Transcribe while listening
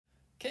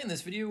Okay, in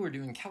this video, we're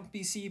doing Calc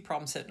BC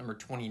Problem Set number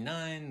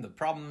 29. The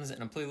problems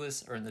and a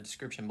playlist are in the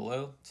description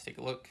below. Let's take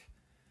a look.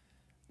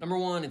 Number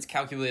 1, it's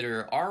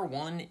calculator.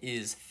 R1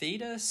 is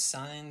theta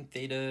sine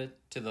theta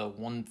to the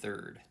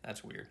 1/3.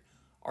 That's weird.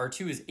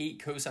 R2 is 8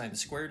 cosine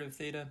squared of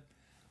theta.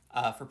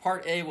 For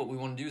part A, what we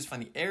want to do is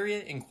find the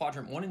area in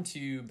quadrant 1 and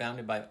 2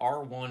 bounded by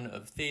R1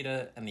 of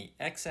theta and the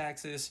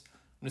x-axis.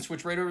 I'm going to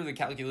switch right over to the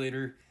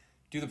calculator,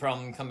 do the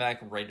problem, come back,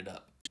 write it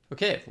up.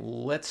 Okay,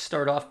 let's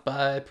start off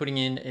by putting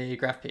in a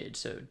graph page.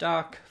 So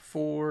doc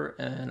 4,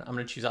 and I'm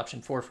going to choose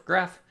option 4 for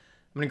graph.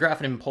 I'm going to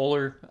graph it in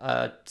polar,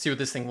 see what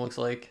this thing looks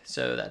like.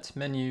 So that's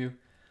menu,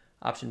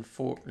 option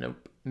 4,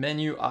 nope,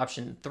 menu,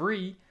 option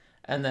 3,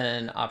 and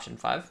then option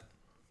 5.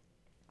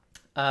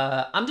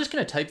 I'm just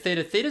going to type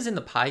theta. Theta's in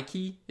the pi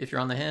key. If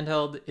you're on the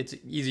handheld, it's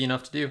easy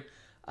enough to do.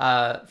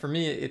 For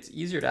me, it's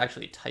easier to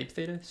actually type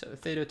theta. So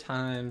theta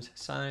times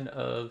sine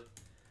of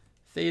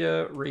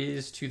theta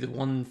raised to the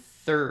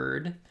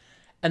 1/3.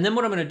 And then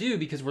what I'm going to do,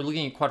 because we're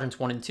looking at quadrants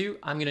 1 and 2,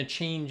 I'm going to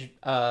change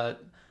the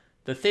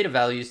theta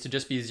values to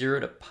just be 0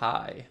 to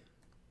pi.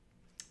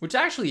 Which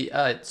actually,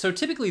 so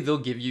typically they'll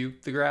give you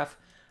the graph.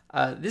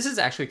 This is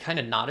actually kind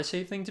of not a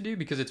safe thing to do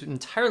because it's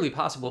entirely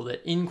possible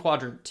that in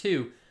quadrant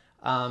 2,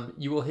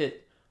 you will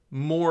hit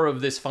more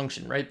of this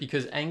function, right?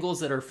 Because angles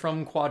that are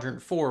from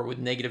quadrant 4 with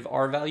negative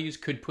r values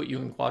could put you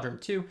in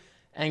quadrant 2.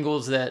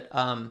 Angles that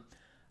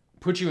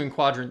put you in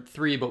quadrant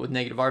 3 but with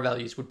negative r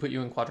values would put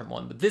you in quadrant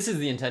 1. But this is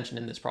the intention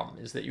in this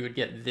problem, is that you would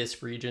get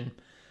this region.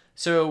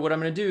 So what I'm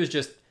going to do is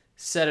just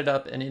set it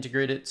up and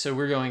integrate it. So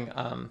we're going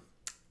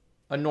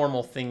a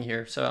normal thing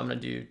here. So I'm going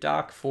to do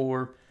doc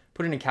 4,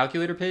 put in a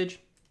calculator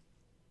page,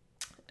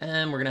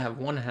 and we're going to have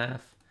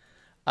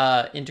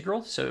 1/2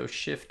 integral, so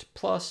shift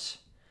plus.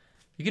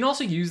 You can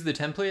also use the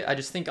template. I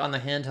just think on the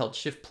handheld,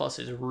 shift plus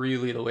is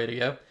really the way to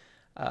go.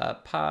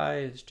 Pi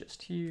is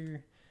just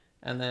here.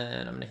 And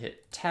then I'm going to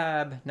hit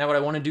tab. Now what I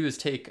want to do is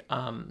take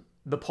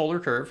the polar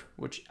curve,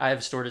 which I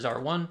have stored as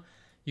R1.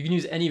 You can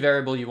use any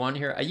variable you want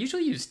here. I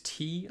usually use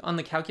t on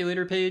the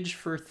calculator page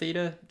for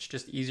theta. It's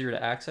just easier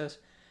to access.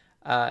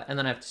 And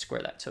then I have to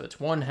square that. So it's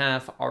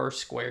 1/2 r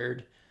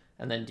squared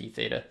and then d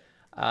theta.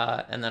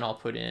 And then I'll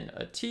put in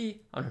a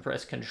t. I'm going to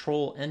press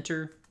Control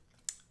Enter.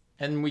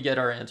 And we get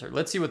our answer.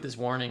 Let's see what this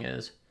warning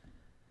is.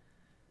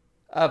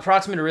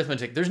 Approximate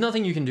arithmetic. There's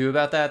nothing you can do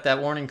about that.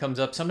 That warning comes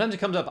up. Sometimes it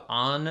comes up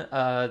on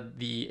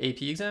the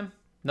AP exam.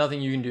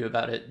 Nothing you can do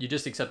about it. You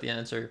just accept the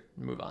answer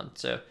and move on.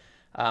 So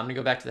I'm going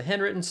to go back to the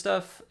handwritten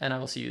stuff, and I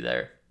will see you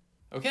there.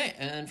 Okay,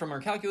 and from our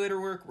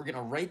calculator work, we're going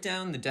to write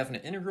down the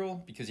definite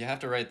integral, because you have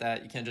to write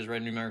that. You can't just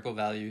write a numerical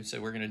value.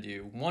 So we're going to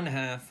do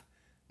 1/2,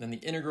 then the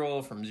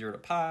integral from 0 to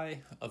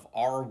pi of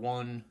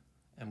r1,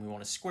 and we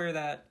want to square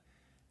that,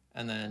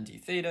 and then d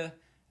theta.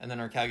 And then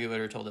our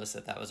calculator told us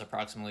that that was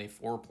approximately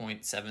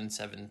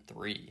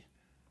 4.773.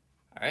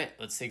 All right,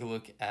 let's take a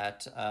look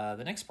at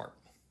the next part.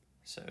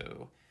 So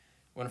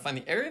we want to find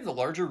the area of the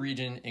larger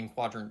region in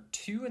quadrant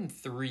 2 and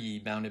 3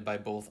 bounded by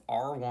both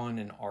R1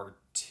 and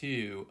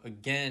R2.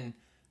 Again,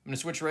 I'm going to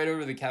switch right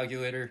over to the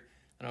calculator,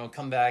 and I'll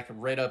come back,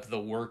 write up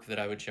the work that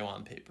I would show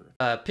on paper.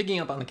 Picking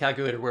up on the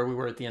calculator where we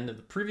were at the end of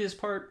the previous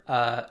part,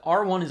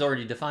 R1 is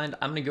already defined.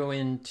 I'm going to go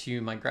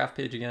into my graph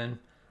page again.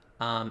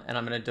 And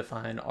I'm going to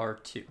define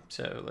R2.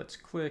 So let's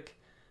click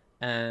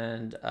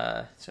and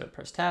so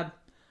press tab.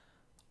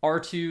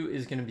 R2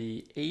 is going to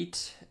be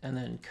 8 and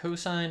then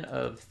cosine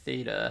of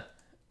theta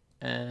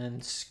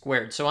and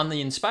squared. So on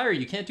the Nspire,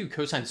 you can't do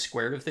cosine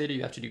squared of theta.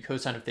 You have to do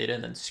cosine of theta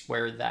and then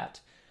square that.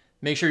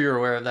 Make sure you're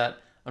aware of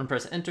that. I'm going to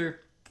press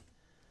enter.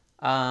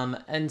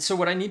 And so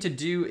what I need to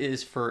do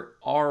is for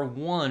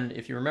R1,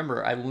 if you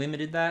remember, I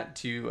limited that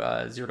to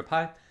 0 to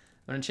pi. I'm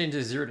going to change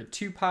this 0 to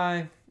 2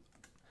 pi.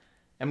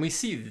 And we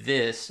see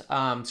this.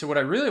 So what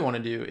I really want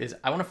to do is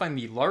I want to find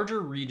the larger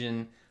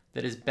region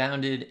that is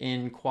bounded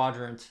in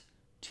quadrants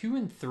 2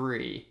 and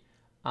 3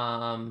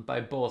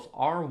 by both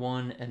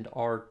R1 and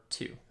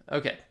R2.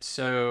 Okay,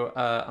 so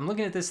I'm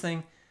looking at this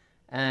thing,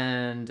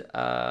 and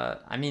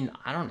I mean,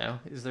 I don't know.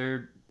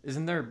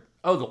 Isn't there?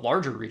 Oh, the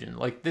larger region,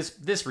 like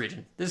this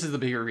region. This is the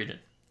bigger region.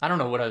 I don't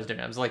know what I was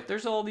doing. I was like,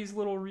 there's all these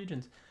little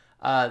regions.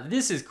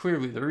 This is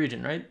clearly the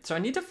region, right? So I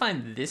need to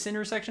find this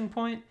intersection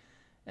point.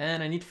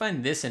 And I need to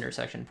find this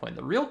intersection point.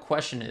 The real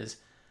question is,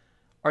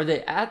 are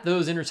they at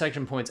those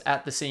intersection points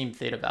at the same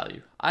theta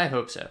value? I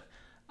hope so.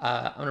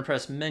 I'm going to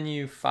press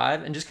menu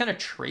 5 and just kind of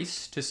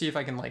trace to see if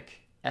I can like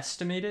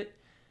estimate it.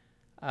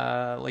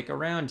 Like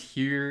around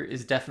here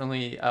is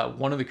definitely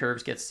one of the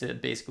curves gets to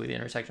basically the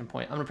intersection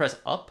point. I'm going to press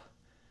up.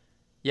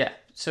 Yeah,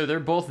 so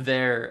they're both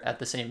there at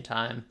the same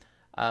time.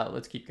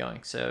 Let's keep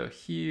going. So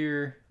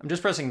here, I'm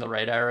just pressing the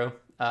right arrow.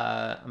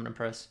 I'm going to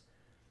press...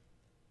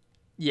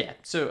 Yeah,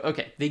 so,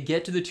 okay, they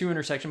get to the 2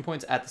 intersection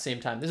points at the same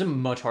time. This is a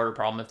much harder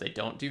problem if they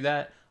don't do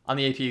that. On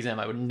the AP exam,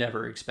 I would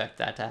never expect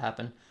that to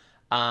happen.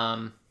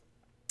 All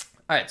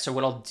right, so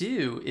what I'll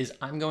do is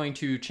I'm going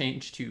to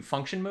change to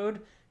function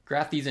mode,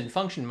 graph these in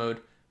function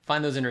mode,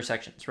 find those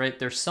intersections, right?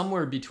 They're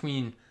somewhere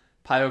between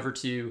pi over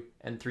 2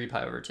 and 3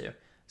 pi over 2.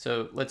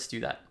 So let's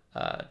do that.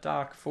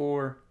 Doc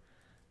 4,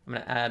 I'm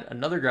going to add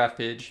another graph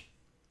page,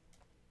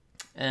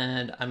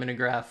 and I'm going to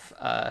graph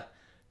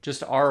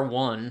just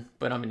R1,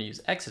 but I'm going to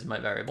use X as my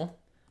variable,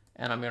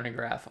 and I'm going to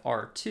graph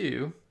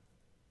R2,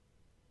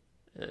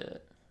 and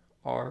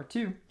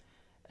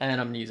I'm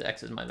going to use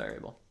X as my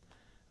variable.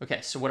 Okay,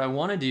 so what I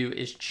want to do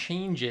is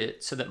change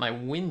it so that my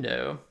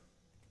window,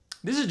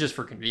 this is just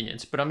for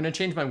convenience, but I'm going to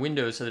change my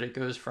window so that it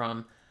goes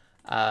from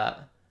pi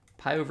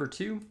over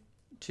 2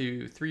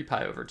 to 3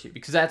 pi over 2,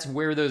 because that's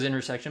where those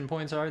intersection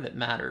points are that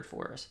matter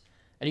for us.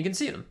 And you can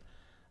see them.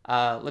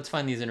 Let's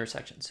find these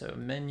intersections. So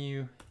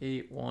menu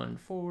 8, 1,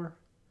 4,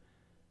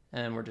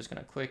 and we're just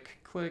going to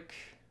click.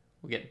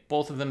 We get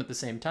both of them at the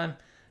same time.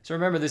 So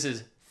remember, this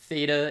is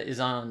theta is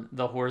on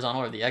the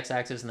horizontal or the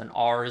x-axis, and then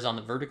r is on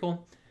the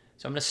vertical.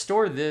 So I'm going to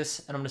store this,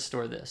 and I'm going to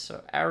store this.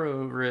 So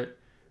arrow over it,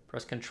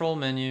 press Control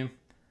menu,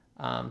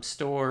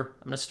 store.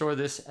 I'm going to store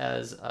this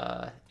as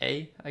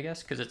A, I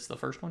guess, because it's the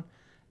first one.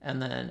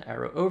 And then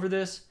arrow over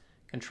this,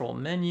 Control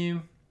menu.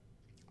 I'm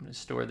going to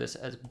store this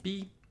as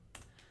B.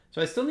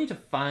 So I still need to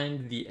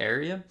find the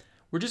area.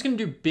 We're just going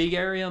to do big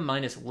area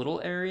minus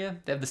little area.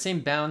 They have the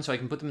same bound, so I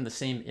can put them in the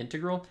same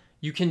integral.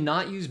 You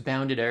cannot use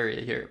bounded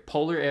area here.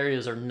 Polar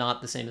areas are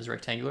not the same as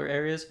rectangular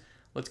areas.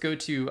 Let's go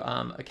to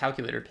a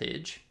calculator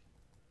page.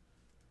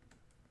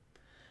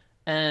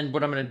 And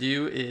what I'm going to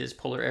do is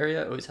polar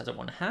area always has a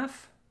 1/2. I'm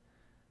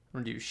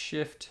going to do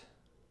Shift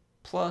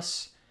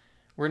plus.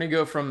 We're going to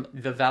go from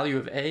the value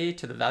of A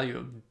to the value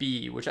of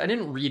B, which I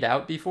didn't read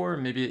out before.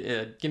 Maybe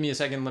give me a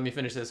second, let me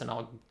finish this, and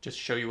I'll just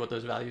show you what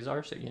those values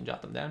are so you can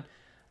jot them down.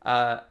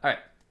 All right,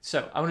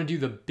 so I want to do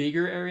the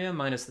bigger area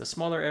minus the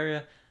smaller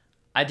area.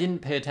 I didn't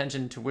pay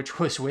attention to which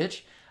was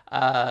which.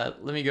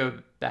 Let me go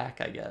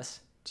back, I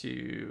guess,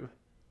 to,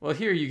 well,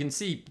 here you can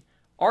see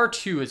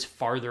R2 is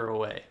farther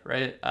away,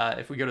 right?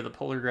 If we go to the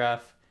polar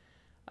graph,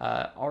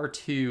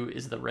 R2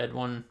 is the red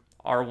one,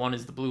 R1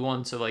 is the blue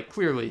one, so like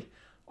clearly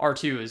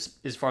R2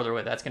 is farther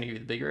away. That's going to give you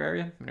the bigger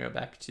area. I'm going to go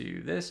back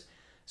to this.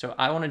 So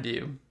I want to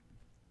do,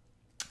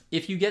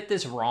 if you get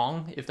this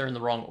wrong, if they're in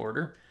the wrong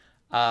order,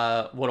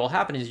 what will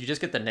happen is you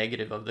just get the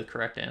negative of the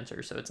correct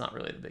answer, so it's not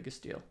really the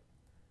biggest deal.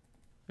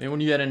 I mean,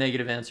 when you get a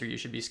negative answer, you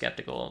should be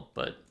skeptical,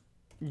 but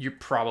you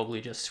probably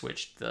just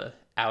switched the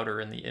outer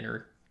and the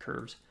inner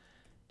curves.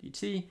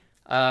 DT,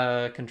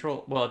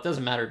 control, well, it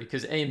doesn't matter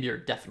because A and B are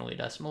definitely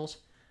decimals.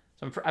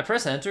 So I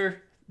press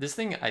enter. This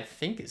thing, I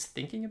think, is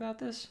thinking about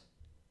this.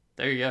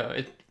 There you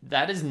go.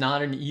 That is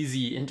not an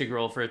easy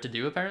integral for it to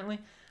do, apparently.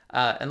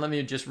 And let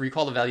me just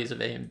recall the values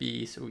of A and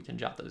B so we can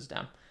jot those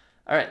down.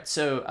 All right,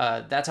 so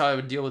that's how I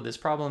would deal with this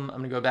problem. I'm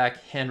going to go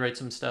back, handwrite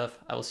some stuff.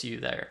 I will see you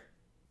there.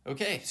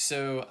 Okay,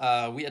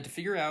 so we had to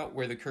figure out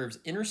where the curves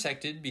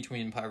intersected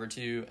between pi over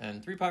 2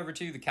 and 3 pi over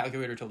 2. The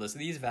calculator told us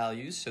these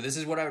values. So this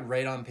is what I would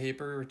write on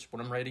paper. It's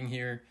what I'm writing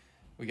here.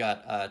 We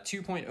got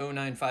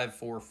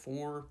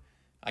 2.09544.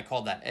 I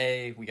called that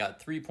A. We got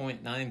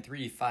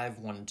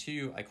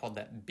 3.93512. I called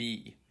that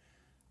B.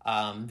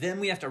 Then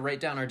we have to write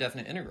down our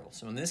definite integral.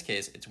 So in this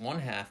case, it's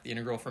 1/2 the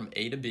integral from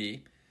A to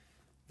B.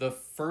 The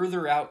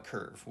further out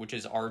curve, which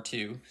is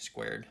R2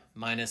 squared,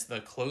 minus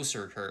the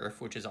closer curve,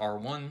 which is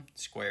R1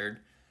 squared,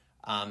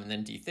 and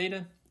then d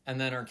theta.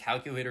 And then our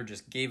calculator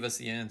just gave us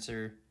the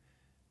answer,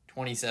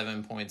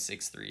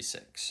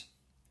 27.636.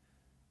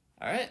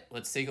 All right,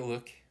 let's take a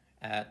look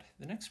at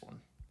the next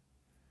one.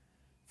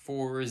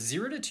 For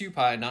 0 to 2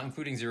 pi, not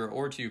including 0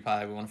 or 2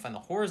 pi, we want to find the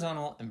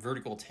horizontal and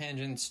vertical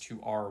tangents to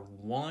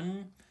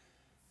R1.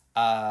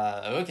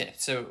 Okay,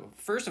 so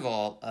first of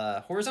all,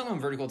 horizontal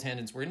and vertical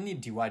tangents, we're going to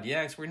need dy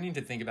dx. We're going to need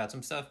to think about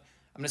some stuff.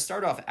 I'm going to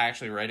start off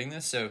actually writing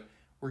this. So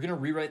we're going to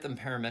rewrite them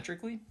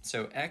parametrically.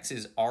 So x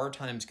is r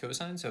times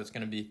cosine, so it's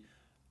going to be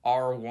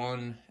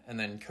r1 and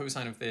then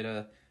cosine of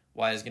theta.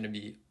 Y is going to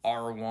be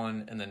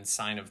r1 and then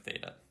sine of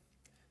theta.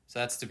 So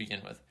that's to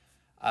begin with.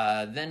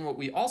 Then what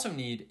we also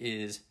need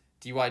is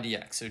dy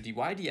dx. So dy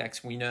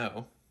dx, we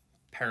know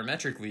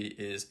parametrically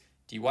is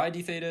dy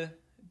d theta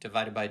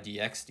divided by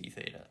dx d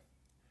theta.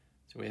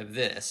 So we have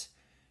this.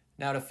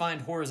 Now to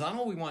find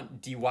horizontal, we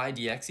want dy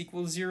dx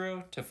equals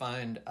 0. To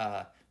find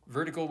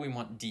vertical, we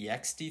want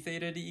dx d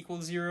theta to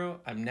equal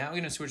 0. I'm now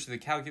going to switch to the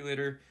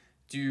calculator,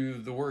 do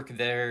the work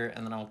there,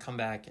 and then I'll come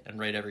back and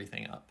write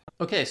everything up.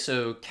 Okay,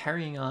 so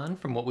carrying on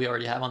from what we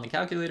already have on the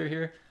calculator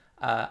here,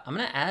 I'm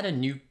going to add a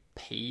new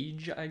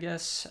page, I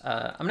guess.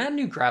 I'm going to add a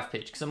new graph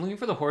page because I'm looking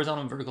for the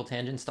horizontal and vertical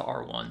tangents to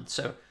R1.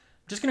 So I'm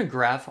just going to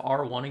graph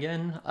R1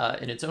 again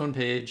in its own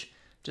page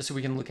just so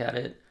we can look at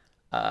it.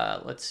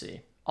 Let's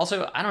see.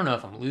 Also, I don't know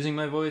if I'm losing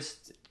my voice.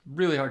 It's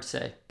really hard to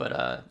say,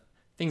 but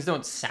things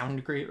don't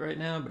sound great right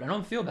now, but I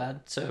don't feel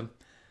bad, so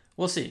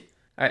we'll see.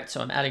 All right,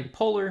 so I'm adding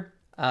polar.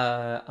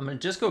 I'm going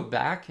to just go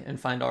back and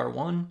find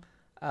R1,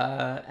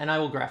 and I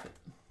will graph it.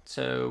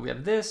 So we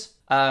have this.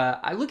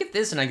 I look at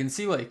this and I can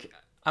see, like,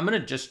 I'm going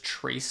to just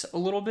trace a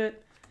little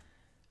bit.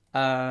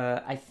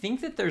 I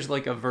think that there's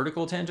like a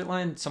vertical tangent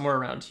line somewhere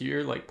around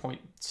here, like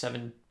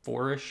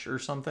 0.74-ish or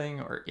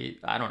something, or 8,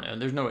 I don't know.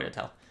 There's no way to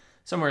tell.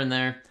 Somewhere in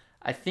there.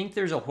 I think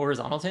there's a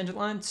horizontal tangent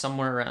line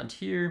somewhere around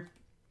here.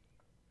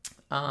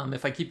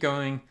 If I keep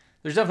going,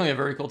 There's definitely a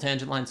vertical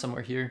tangent line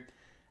somewhere here.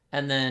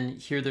 And then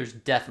here there's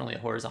definitely a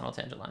horizontal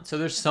tangent line. So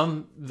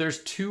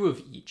there's two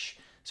of each.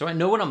 So I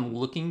know what I'm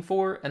looking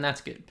for, and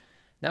that's good.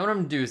 Now what I'm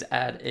gonna do is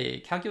add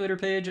a calculator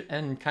page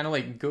and kind of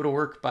like go to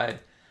work by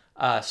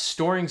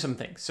storing some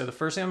things. So the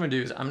first thing I'm gonna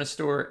do is I'm gonna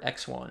store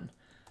x1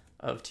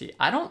 of t.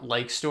 I don't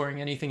like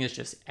storing anything as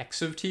just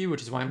x of t,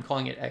 which is why I'm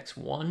calling it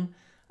x1.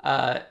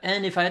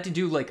 And if I had to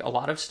do like a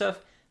lot of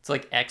stuff, it's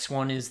like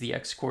x1 is the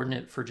x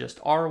coordinate for just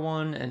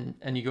r1,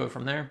 and you go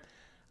from there.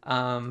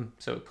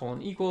 So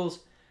colon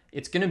equals,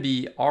 it's going to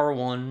be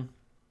r1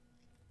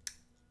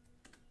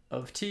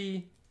 of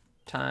t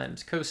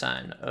times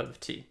cosine of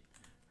t,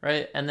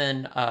 right? And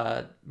then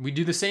we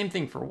do the same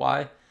thing for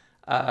y.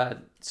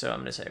 So I'm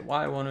going to say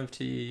y1 of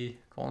t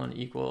colon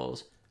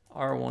equals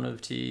r1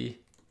 of t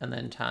and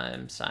then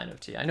times sine of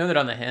t. I know that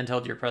on the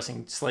handheld you're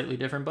pressing slightly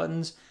different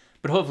buttons,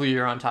 but hopefully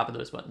you're on top of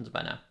those buttons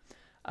by now.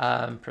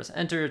 Press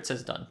enter, it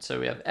says done. So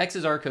we have x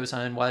is our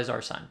cosine, y is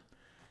our sine.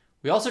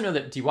 We also know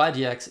that dy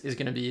dx is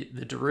going to be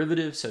the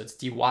derivative, so it's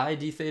dy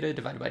d theta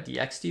divided by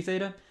dx d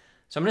theta.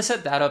 So I'm going to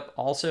set that up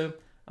also.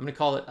 I'm going to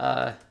call it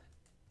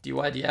dy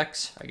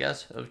dx, I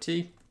guess, of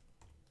t.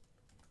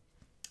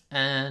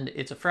 And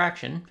it's a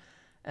fraction.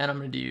 And I'm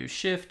going to do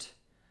shift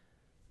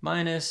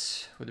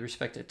minus, with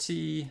respect to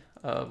t,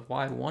 of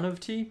y1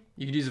 of t.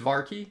 You could use a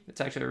var key. It's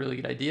actually a really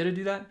good idea to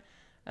do that.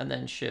 And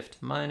then shift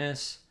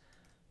minus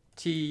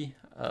t,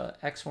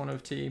 x1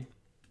 of t.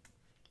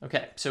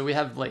 Okay, so we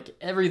have like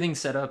everything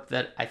set up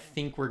that I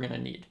think we're gonna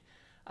need.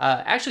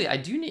 Actually, I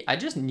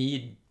just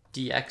need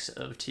dx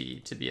of t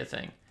to be a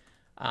thing,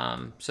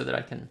 so that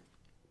I can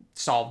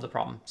solve the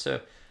problem.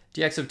 So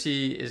dx of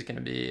t is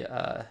gonna be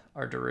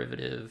our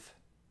derivative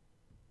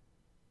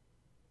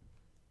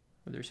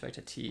with respect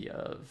to t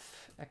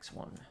of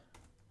x1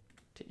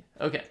 t.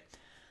 Okay,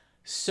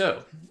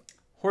 so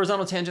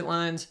horizontal tangent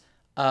lines,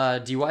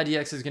 dy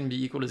dx is going to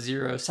be equal to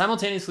 0.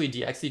 Simultaneously,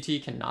 dx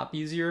dt cannot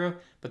be 0,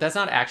 but that's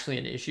not actually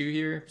an issue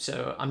here.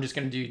 So I'm just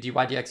going to do dy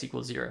dx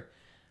equals 0.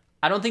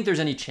 I don't think there's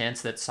any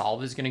chance that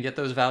solve is going to get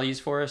those values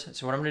for us.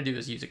 So what I'm going to do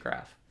is use a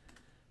graph.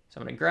 So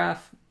I'm going to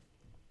graph.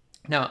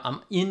 Now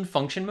I'm in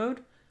function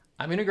mode.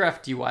 I'm going to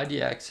graph dy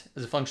dx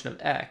as a function of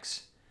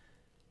x.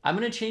 I'm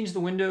going to change the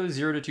window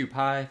 0 to 2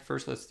 pi.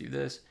 First, let's do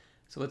this.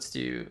 So let's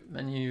do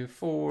menu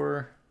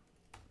 4,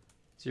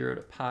 0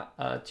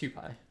 to 2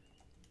 pi.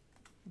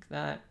 Like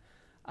that.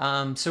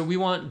 So we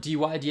want dy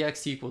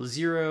dx to equal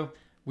 0.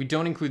 We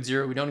don't include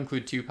 0. We don't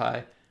include 2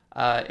 pi.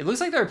 It looks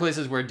like there are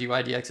places where dy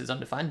dx is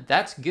undefined.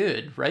 That's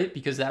good, right?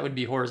 Because that would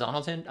be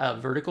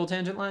vertical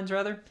tangent lines,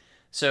 rather.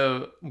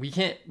 So we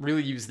can't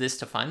really use this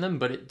to find them,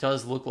 but it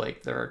does look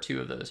like there are two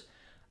of those.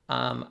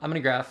 I'm going to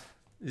graph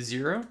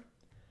 0.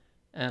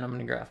 And I'm going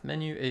to graph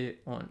menu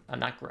 8, 1.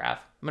 Not graph.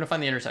 I'm going to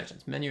find the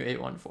intersections. Menu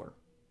 8, 1, 4.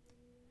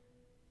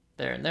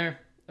 There and there.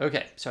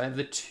 Okay, so I have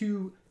the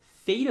two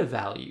theta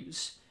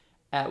values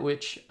at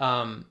which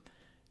dy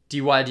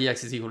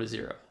dx is equal to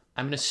 0.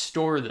 I'm going to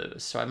store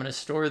those. So I'm going to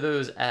store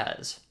those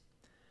as,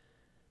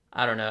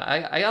 I don't know.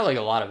 I got like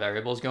a lot of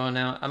variables going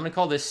now. I'm going to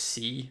call this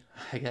C,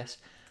 I guess.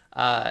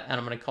 And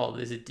I'm going to call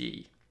this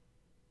D.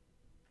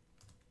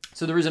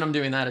 So the reason I'm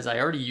doing that is I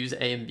already use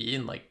A and B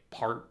in like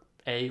part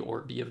A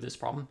or B of this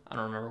problem. I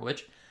don't remember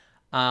which.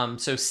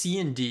 So C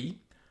and D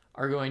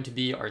are going to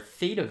be our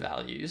theta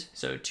values.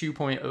 So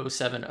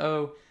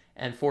 2.070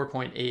 and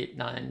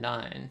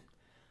 4.899.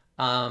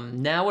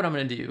 Now what I'm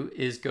going to do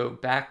is go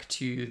back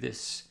to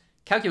this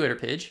calculator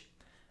page,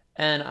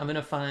 and I'm going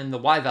to find the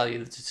y value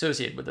that's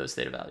associated with those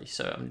theta values.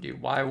 So I'm going to do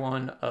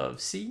y1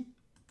 of C,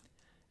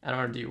 and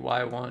I'm going to do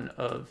y1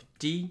 of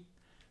D.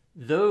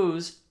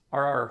 Those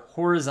are our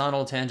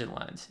horizontal tangent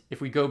lines. If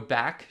we go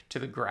back to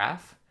the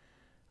graph,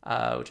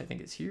 which I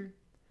think is here,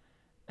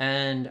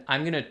 and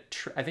I'm going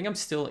to, I think I'm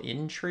still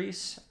in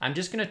trace. I'm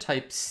just going to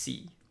type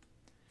C.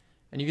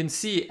 And you can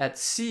see at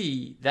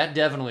C, that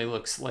definitely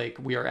looks like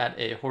we are at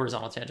a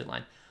horizontal tangent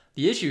line.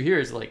 The issue here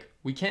is like,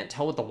 we can't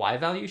tell what the y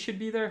value should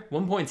be there.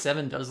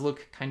 1.7 does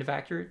look kind of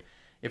accurate.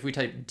 If we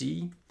type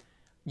D,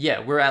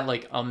 yeah, we're at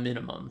like a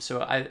minimum.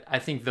 So I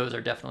think those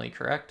are definitely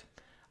correct.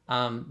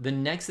 The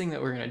next thing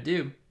that we're going to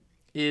do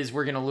is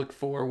we're going to look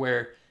for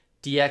where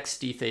dx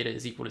d theta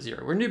is equal to 0.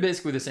 We're going to do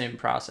basically the same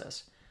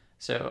process.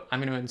 So I'm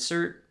going to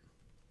insert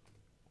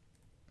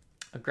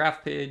a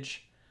graph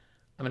page.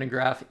 I'm going to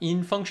graph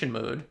in function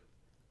mode.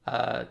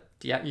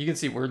 You can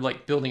see we're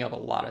like building up a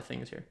lot of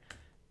things here.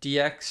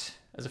 Dx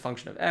as a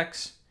function of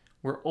x.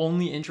 We're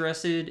only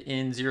interested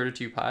in 0 to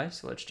 2 pi.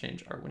 So let's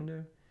change our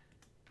window.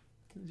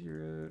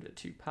 0 to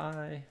 2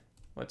 pi.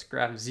 Let's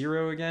graph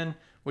 0 again,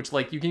 which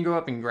like you can go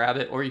up and grab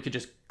it, or you could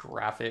just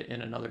graph it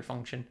in another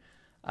function.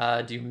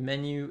 Do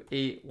menu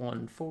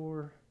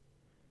 814.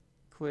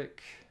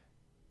 Click.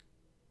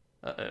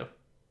 Uh-oh.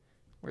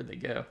 Where'd they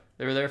go?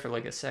 They were there for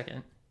like a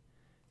second.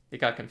 It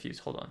got confused.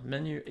 Hold on.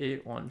 Menu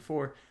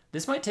 814.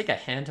 This might take a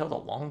handheld a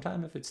long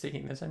time if it's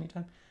taking this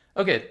anytime.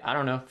 Okay, I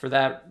don't know. For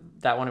that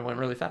one, it went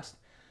really fast.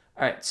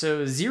 All right,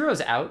 so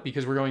 0's out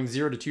because we're going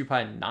 0 to 2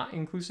 pi not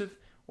inclusive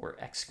or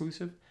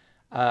exclusive.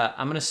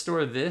 I'm going to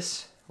store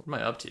this. What am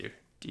I up to?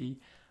 D.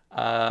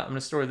 I'm going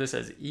to store this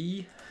as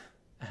E,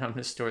 and I'm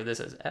going to store this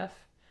as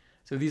F.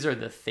 So these are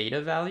the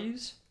theta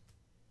values.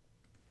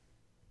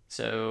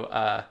 So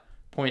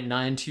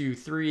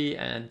 0.923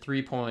 and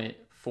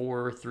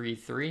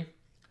 3.433.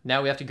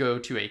 Now we have to go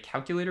to a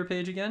calculator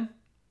page again.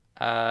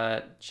 Should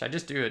I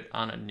just do it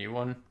on a new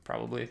one?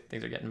 Probably.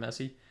 Things are getting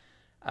messy.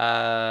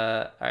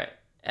 All right.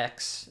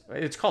 X.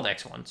 It's called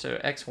X1. So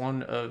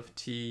X1 of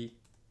T.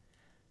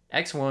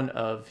 X1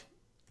 of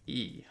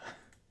E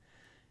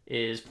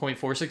is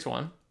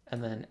 0.461.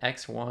 And then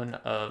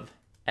X1 of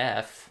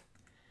F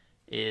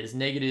is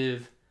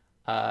negative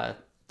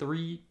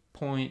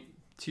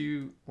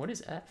 3.2. What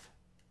is F?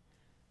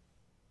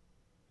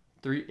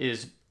 3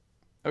 is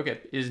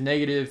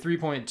negative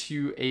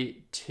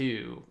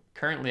 3.282.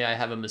 Currently, I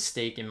have a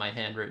mistake in my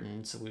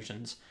handwritten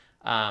solutions.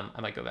 I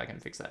might go back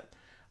and fix that.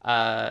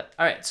 All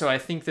right, so I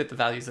think that the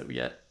values that we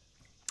get,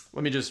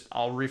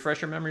 I'll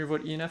refresh your memory of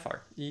what E and F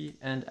are. E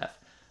and F.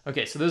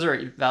 Okay, so those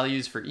are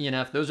values for E and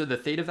F. Those are the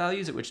theta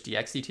values at which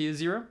dx dt is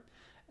 0.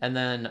 And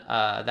then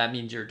that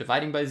means you're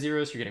dividing by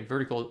 0, so you're getting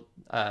vertical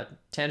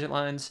tangent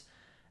lines.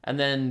 And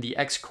then the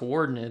x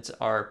coordinates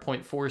are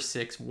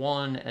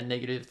 0.461 and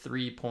negative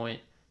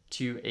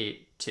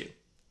 3.282.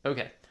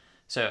 Okay,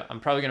 so I'm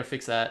probably going to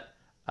fix that.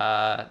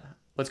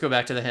 Let's go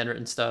back to the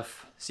handwritten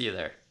stuff. See you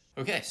there.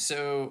 Okay,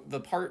 so the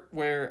part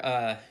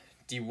where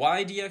dy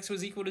dx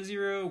was equal to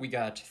 0, we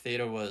got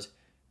theta was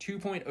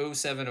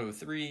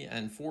 2.0703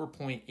 and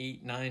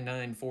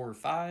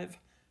 4.89945.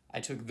 I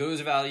took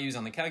those values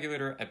on the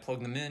calculator, I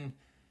plugged them in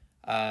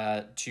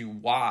to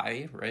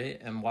y, right?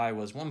 And y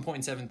was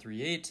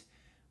 1.738,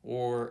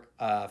 or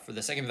for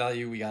the second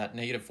value, we got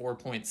negative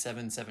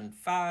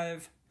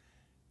 4.775.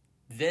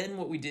 Then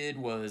what we did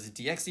was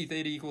dx d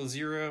theta equals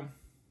 0.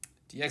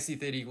 Dx d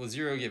theta equals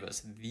 0 gave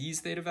us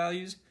these theta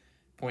values,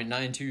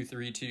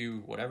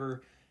 0.9232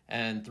 whatever,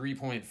 and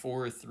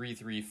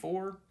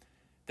 3.4334.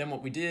 Then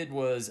what we did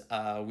was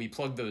we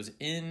plugged those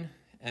in,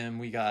 and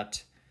we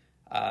got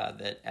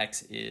that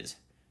x is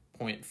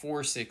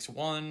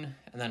 0.461.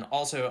 And then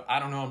also, I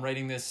don't know, I'm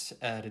writing this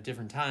at a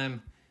different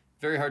time.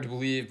 Very hard to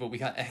believe, but we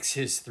got x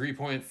is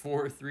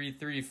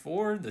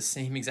 3.4334, the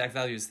same exact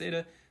value as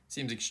theta.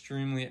 Seems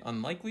extremely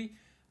unlikely,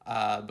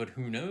 but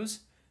who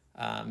knows?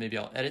 Maybe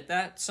I'll edit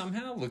that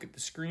somehow, look at the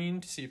screen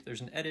to see if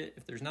there's an edit.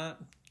 If there's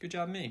not, good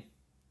job me.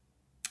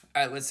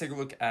 All right, let's take a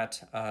look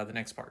at the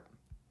next part.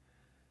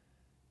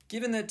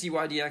 Given that dy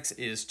dx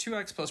is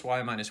 2x plus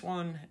y minus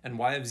 1, and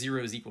y of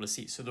 0 is equal to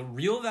c. So the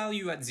real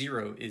value at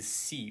 0 is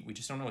c. We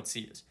just don't know what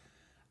c is.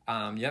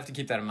 You have to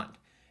keep that in mind.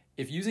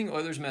 If using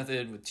Euler's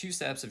method with two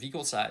steps of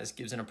equal size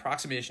gives an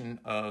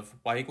approximation of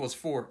y equals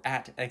 4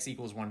 at x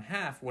equals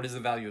 1/2, what is the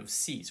value of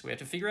c? So we have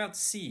to figure out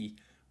c.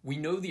 We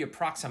know the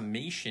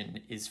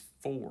approximation is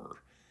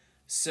 4.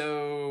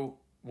 So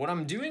what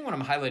I'm doing when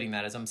I'm highlighting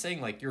that is I'm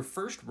saying, like, your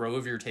first row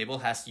of your table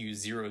has to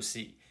use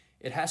 0c.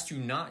 It has to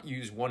not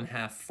use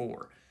 1/2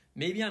 4.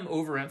 Maybe I'm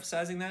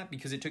overemphasizing that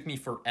because it took me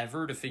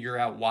forever to figure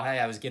out why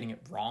I was getting it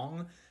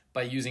wrong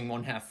by using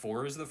 1/2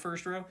 4 as the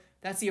first row.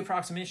 That's the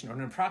approximation. Or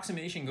an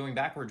approximation going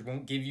backwards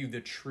won't give you the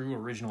true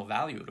original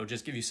value. It'll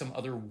just give you some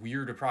other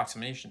weird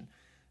approximation.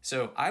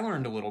 So I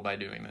learned a little by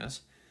doing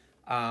this.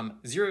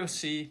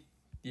 0c,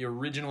 the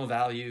original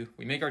value.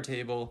 We make our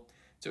table.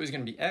 It's always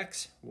going to be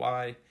x,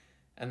 y,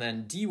 and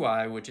then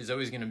dy, which is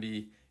always going to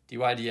be dy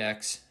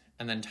dx,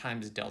 and then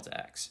times delta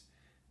x.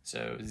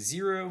 So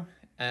 0.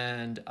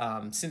 And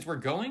since we're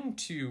going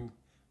to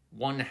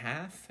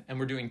 1/2 and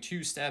we're doing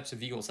two steps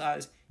of equal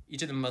size,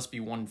 each of them must be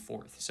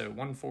 1/4. So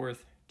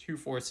 1/4,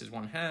 2/4 is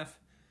 1/2.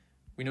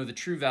 We know the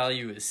true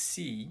value is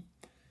c.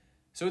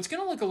 So it's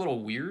going to look a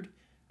little weird.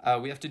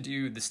 We have to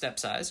do the step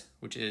size,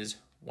 which is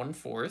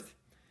 1/4.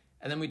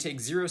 And then we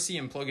take 0c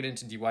and plug it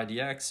into dy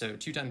dx. So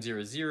 2 times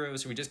 0 is 0.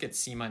 So we just get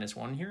c minus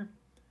 1 here.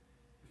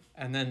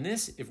 And then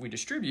this, if we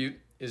distribute,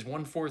 is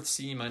 1/4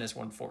 c minus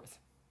 1/4.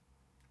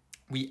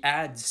 We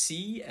add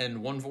c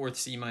and 1/4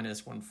 c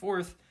minus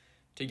 1/4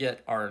 to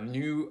get our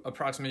new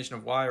approximation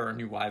of y, or our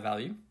new y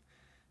value.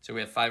 So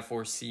we have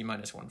 5/4 c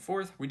minus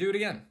 1/4. We do it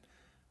again.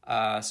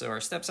 So our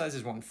step size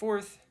is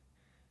 1/4.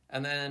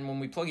 And then when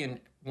we plug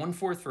in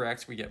 1/4 for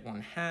x, we get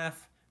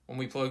 1/2. When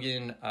we plug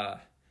in,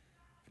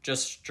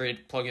 just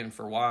straight plug in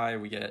for y,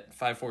 we get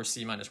 5/4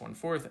 c minus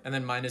 1/4. And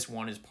then minus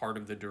 1 is part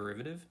of the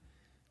derivative.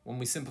 When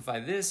we simplify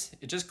this,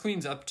 it just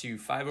cleans up to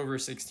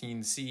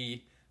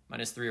 5/16c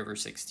minus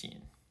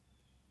 3/16.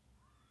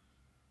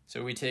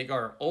 So we take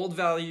our old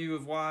value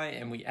of y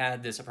and we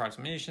add this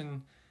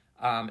approximation.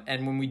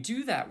 And when we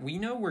do that, we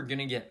know we're going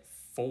to get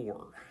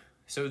 4.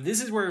 So this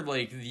is where,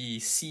 like,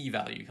 the c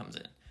value comes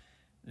in.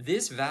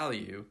 This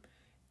value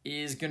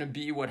is going to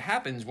be what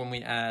happens when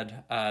we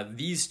add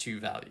these two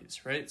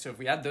values, right? So if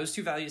we add those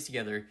two values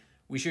together,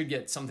 we should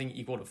get something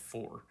equal to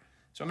 4.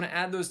 So I'm going to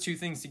add those two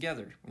things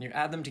together. When you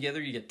add them together,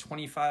 you get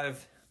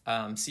 25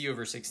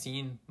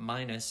 c/16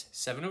 minus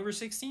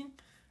 7/16.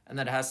 And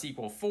that has to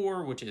equal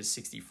 4, which is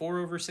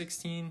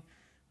 64/16.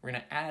 We're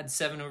going to add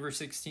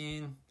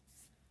 7/16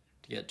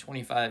 to get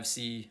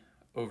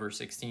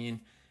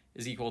 25c/16.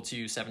 is equal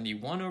to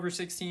 71 over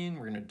 16.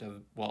 We're going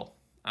to, well,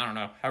 I don't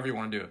know, however you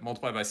want to do it,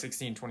 multiply by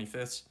 16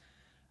 25ths.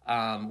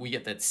 We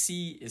get that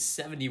C is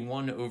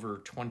 71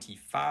 over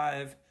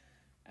 25.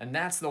 And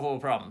that's the whole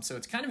problem. So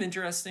it's kind of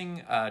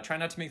interesting. Try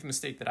not to make the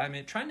mistake that I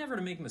made. Try never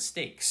to make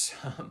mistakes.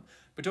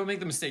 But don't make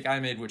the mistake I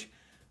made, which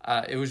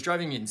it was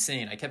driving me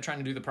insane. I kept trying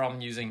to do the problem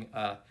using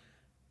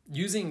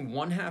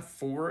 1/2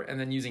 4 and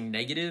then using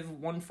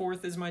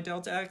 -1/4 as my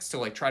delta x to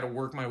like try to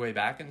work my way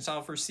back and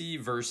solve for C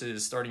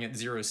versus starting at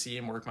 0C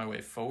and work my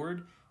way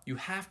forward. You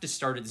have to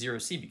start at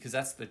 0C because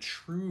that's the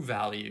true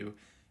value,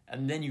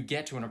 and then you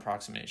get to an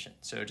approximation.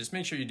 So just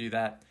make sure you do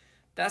that.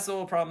 That's the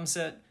whole problem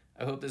set.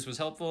 I hope this was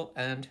helpful,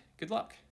 and good luck.